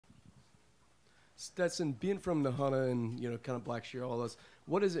Stetson, being from the Hunter and kind of Blackshear, all those,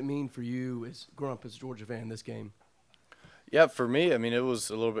 what does it mean for you as growing up as a Georgia fan this game? Yeah, for me, I mean, it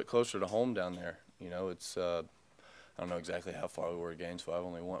was a little bit closer to home down there. It's I don't know exactly how far we were at Gainesville. I've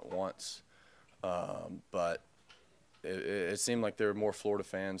only went once, but it seemed like there were more Florida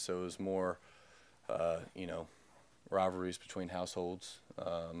fans, so it was more, rivalries between households.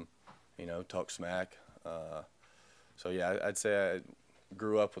 Talk smack. So yeah, I'd say I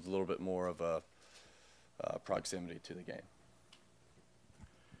grew up with a little bit more of a proximity to the game.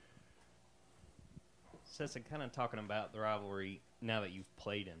 Stetson, kind of talking about the rivalry now that you've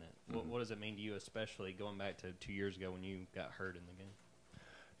played in it, what does it mean to you, especially going back to 2 years ago when you got hurt in the game?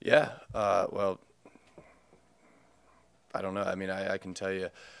 Yeah, well, I don't know. I mean, I can tell you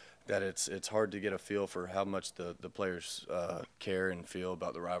that it's hard to get a feel for how much the players care and feel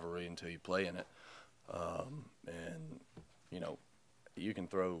about the rivalry until you play in it. And, you can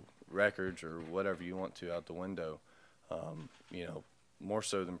throw records or whatever you want to out the window, more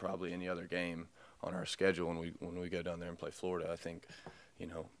so than probably any other game on our schedule when we go down there and play Florida. I think,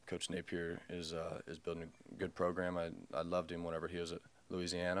 Coach Napier is building a good program. I loved him whenever he was at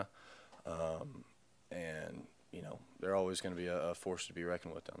Louisiana. And, they're always going to be a force to be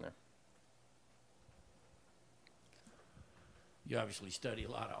reckoned with down there. You obviously study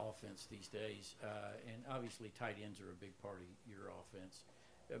a lot of offense these days, and obviously tight ends are a big part of your offense.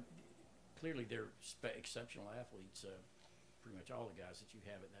 Clearly they're exceptional athletes, pretty much all the guys that you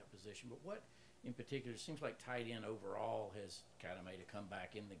have at that position. But what in particular, it seems like tight end overall has kind of made a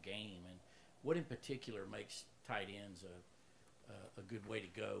comeback in the game, and what in particular makes tight ends a good way to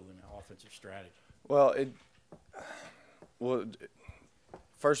go in an offensive strategy? Well,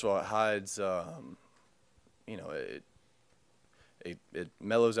 first of all, it hides, it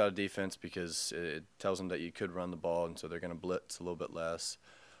mellows out a defense because it tells them that you could run the ball, and so they're going to blitz a little bit less.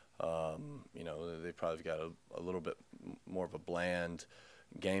 They probably got a little bit more of a bland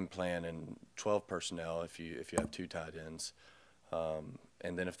game plan and 12 personnel if you have two tight ends.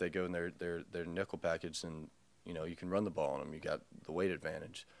 And then if they go in their nickel package, then you can run the ball on them. You got the weight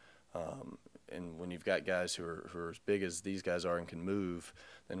advantage. And when you've got guys who are as big as these guys are and can move,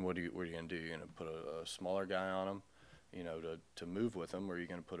 then what are you going to do? You're going to put a smaller guy on them, to move with them, or you're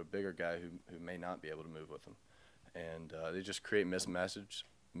going to put a bigger guy who may not be able to move with them. And they just create mismatches.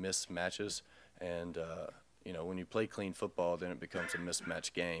 And, when you play clean football, then it becomes a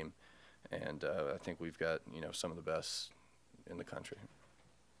mismatched game. And I think we've got, some of the best in the country.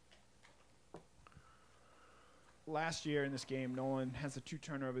 Last year in this game, Nolan has the 2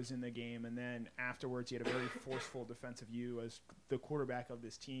 turnovers in the game, and then afterwards he had a very forceful defensive view as the quarterback of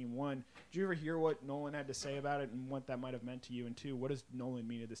this team. 1, did you ever hear what Nolan had to say about it and what that might have meant to you? And 2, what does Nolan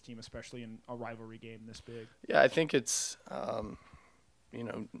mean to this team, especially in a rivalry game this big? Yeah, I think it's,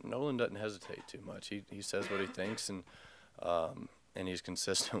 Nolan doesn't hesitate too much. He says what he thinks, and he's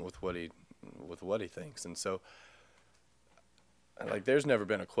consistent with what he thinks. And so, there's never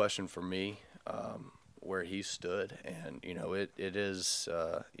been a question for me where he stood, and it is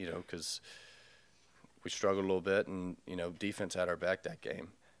because we struggled a little bit, and defense had our back that game,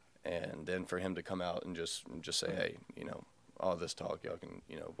 and then for him to come out and just say, hey, all this talk, y'all can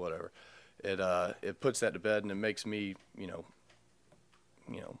whatever, it puts that to bed, and it makes me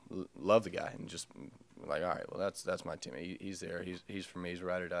love the guy and just like, all right, well that's my team. He's there. He's for me. He's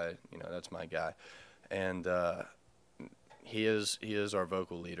ride or die. That's my guy, and he is our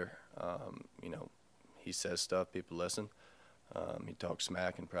vocal leader. He says stuff, people listen. He talks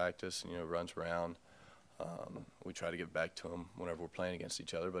smack in practice, runs around. We try to get back to him whenever we're playing against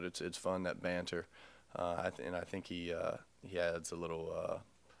each other, but it's fun, that banter. And I think he adds a little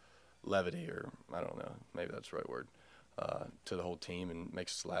levity, or I don't know, maybe that's the right word, to the whole team, and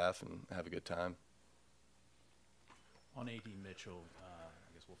makes us laugh and have a good time. On A.D. Mitchell, I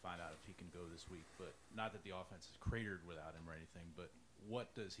guess we'll find out if he can go this week, but not that the offense is cratered without him or anything, but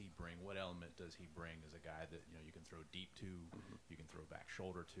what does he bring? What element does he bring as a guy that you can throw deep to, you can throw back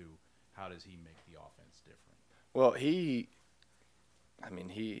shoulder to? How does he make the offense different? Well, he's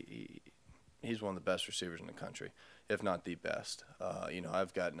one of the best receivers in the country, if not the best.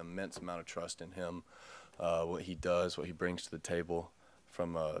 I've got an immense amount of trust in him, what he does, what he brings to the table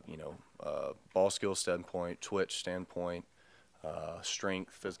from a ball skill standpoint, twitch standpoint,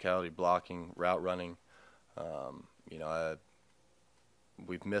 strength, physicality, blocking, route running.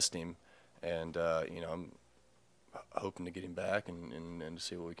 We've missed him, and I'm hoping to get him back and to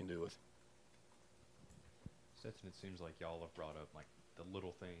see what we can do with him. Stetson, it seems like y'all have brought up like the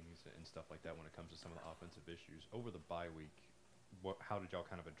little things and stuff like that when it comes to some of the offensive issues. Over the bye week, how did y'all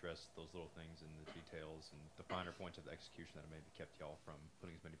kind of address those little things and the details and the finer points of the execution that maybe kept y'all from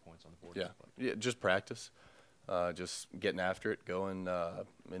putting as many points on the board? Yeah, Yeah, just practice. Just getting after it, going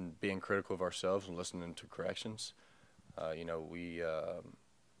and being critical of ourselves and listening to corrections. You know,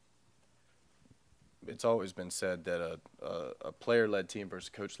 it's always been said that a player-led team versus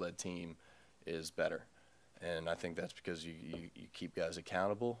a coach-led team is better. And I think that's because you keep guys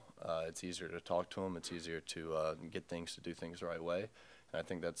accountable. It's easier to talk to them. It's easier to get things to do things the right way. And I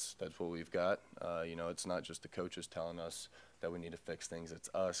think that's what we've got. You know, it's not just the coaches telling us that we need to fix things. It's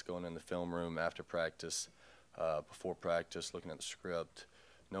us going in the film room after practice, before practice, looking at the script,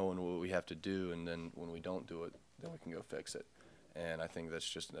 knowing what we have to do, and then when we don't do it, then we can go fix it. And I think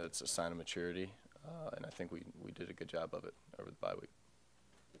that's a sign of maturity. And I think we did a good job of it over the bye week.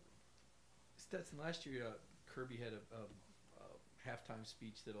 Stetson, last year Kirby had a halftime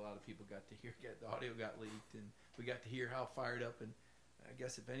speech that a lot of people got to hear. The audio got leaked, and we got to hear how fired up. And I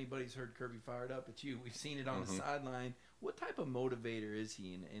guess if anybody's heard Kirby fired up, it's you. We've seen it on the sideline. What type of motivator is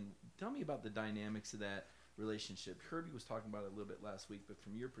he? And tell me about the dynamics of that relationship. Kirby was talking about it a little bit last week, but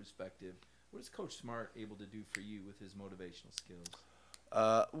from your perspective, what is Coach Smart able to do for you with his motivational skills?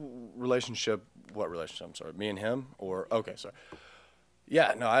 Relationship, what relationship? I'm sorry, me and him? Or, okay, sorry.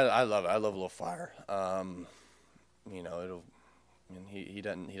 Yeah, no, I love it. I love a little fire. You know, he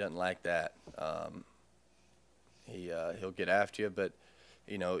doesn't like that. He'll get after you, but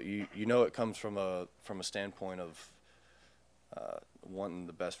you know it comes from a standpoint of wanting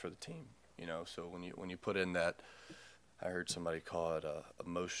the best for the team. You know, so when you put in that, I heard somebody call it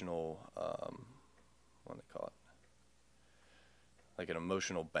emotional. What do they call it? Like an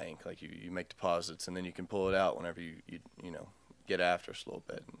emotional bank. Like you make deposits and then you can pull it out whenever you know get after us a little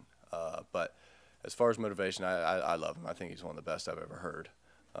bit. But as far as motivation, I love him. I think he's one of the best I've ever heard.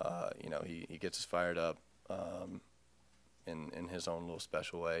 You know, he gets us fired up in his own little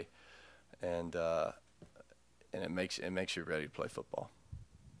special way, and it makes you ready to play football.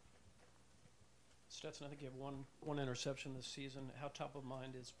 Stetson, I think you have one interception this season. How top of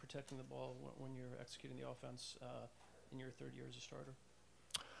mind is protecting the ball when you're executing the offense in your third year as a starter?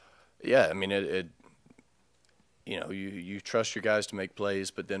 Yeah, I mean it you know, you trust your guys to make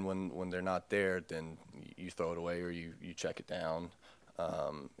plays, but then when they're not there, then you throw it away or you check it down.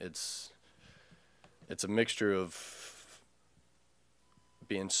 It's a mixture of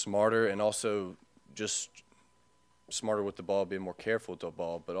being smarter and also just smarter with the ball, being more careful with the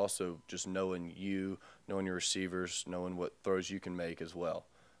ball, but also just knowing your receivers, knowing what throws you can make as well.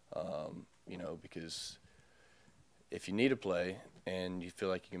 You know, because if you need a play and you feel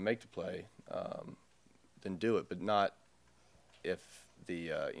like you can make the play, then do it, but not if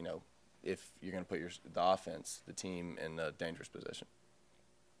if you're going to put the offense, the team, in a dangerous position.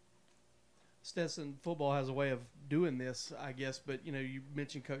 Stetson, football has a way of doing this, I guess, but you know, you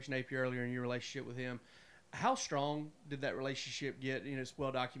mentioned Coach Napier earlier and your relationship with him. How strong did that relationship get? You know, it's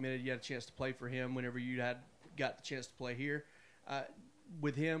well documented. You had a chance to play for him whenever you got the chance to play here.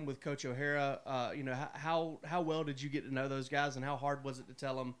 With him, with Coach O'Hara, you know, how well did you get to know those guys, and how hard was it to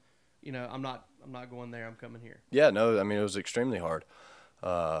tell them, you know, I'm not going there, I'm coming here? Yeah, no, I mean it was extremely hard.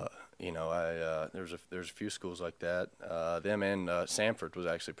 You know, there's a few schools like that. Them and Sanford was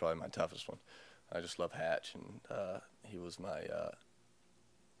actually probably my toughest one. I just love Hatch, and he was my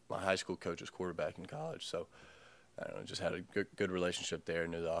high school coach's quarterback in college. So I don't know, just had a good relationship there.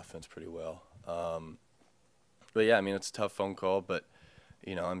 Knew the offense pretty well. But yeah, I mean it's a tough phone call, but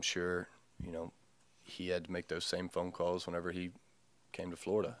you know I'm sure you know he had to make those same phone calls whenever he came to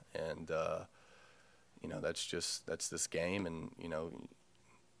Florida, and you know that's this game, and you know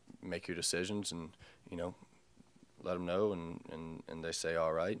make your decisions, and you know let them know, and they say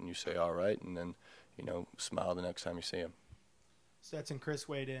all right, and you say all right, and then you know smile the next time you see them. Stetson, Chris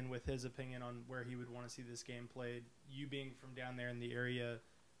weighed in with his opinion on where he would want to see this game played. You being from down there in the area,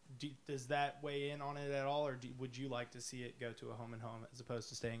 does that weigh in on it at all, or would you like to see it go to a home and home as opposed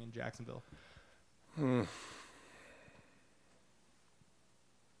to staying in Jacksonville? You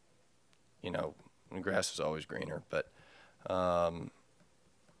know, the grass is always greener, but I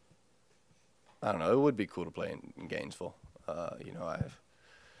don't know. It would be cool to play in Gainesville. You know,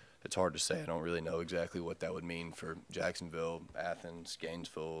 it's hard to say. I don't really know exactly what that would mean for Jacksonville, Athens,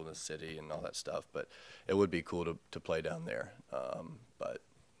 Gainesville, the city, and all that stuff. But it would be cool to play down there. But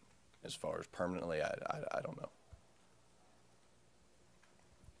as far as permanently, I don't know.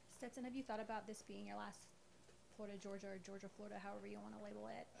 Stetson, have you thought about this being your last Florida-Georgia or Georgia-Florida, however you want to label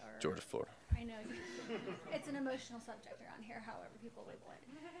it? Or Georgia-Florida. I know it's an emotional subject around here, however people label it.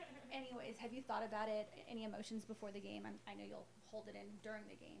 Anyways, have you thought about it? Any emotions before the game? I know you'll hold it in during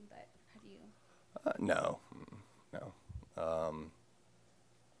the game, but have you? No.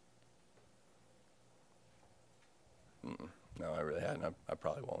 No, I really hadn't. I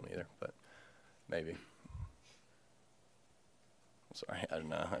probably won't either. But Maybe. Sorry, I don't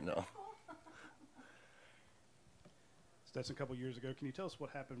know. I know. Stetson, a couple years ago, can you tell us what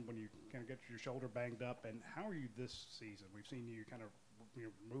happened when you kind of got your shoulder banged up, and how are you this season? We've seen you kind of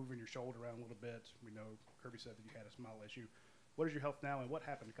moving your shoulder around a little bit. We know Kirby said that you had a small issue. What is your health now, and what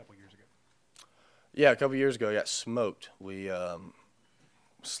happened a couple years ago? Yeah, a couple years ago, I got smoked. We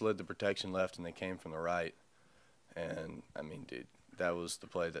slid the protection left, and they came from the right. And, I mean, dude, that was the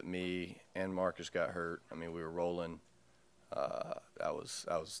play that me and Marcus got hurt. I mean, we were rolling. That was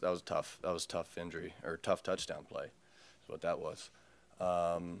tough. That was a tough injury, or tough touchdown play is what that was.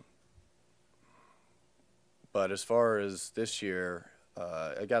 But as far as this year,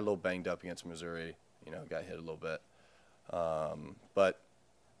 I got a little banged up against Missouri. Got hit a little bit. But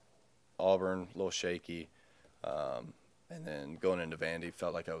Auburn, a little shaky. And then going into Vandy,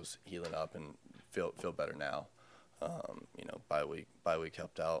 felt like I was healing up and feel better now. Bye week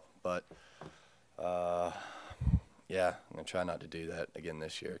helped out. But, yeah, I'm going to try not to do that again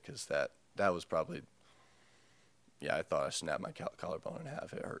this year because that was probably, yeah, I thought I snapped my collarbone in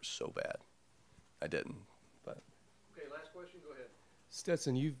half. It hurt so bad. I didn't, but. Okay, last question. Go ahead.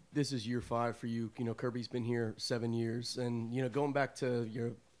 Stetson, this is year 5 for you. Kirby's been here 7 years. And, going back to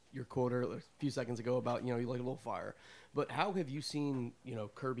your quote a few seconds ago about, you like a little fire. But how have you seen,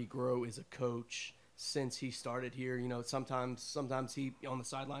 Kirby grow as a coach since he started here? Sometimes he, on the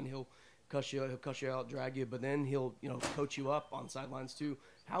sideline, he'll cuss you out, drag you, but then he'll, coach you up on sidelines too.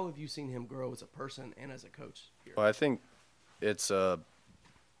 How have you seen him grow as a person and as a coach here? Well, I think it's I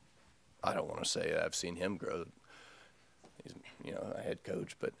don't want to say I've seen him grow. He's, a head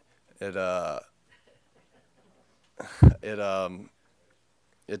coach, but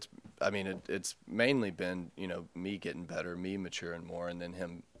it's mainly been, me getting better, me maturing more, and then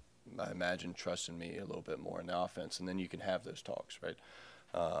him, I imagine, trusting me a little bit more in the offense, and then you can have those talks, right?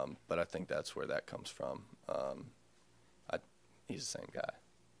 But I think that's where that comes from. He's the same guy.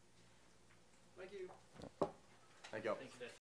 Thank you. Thank you.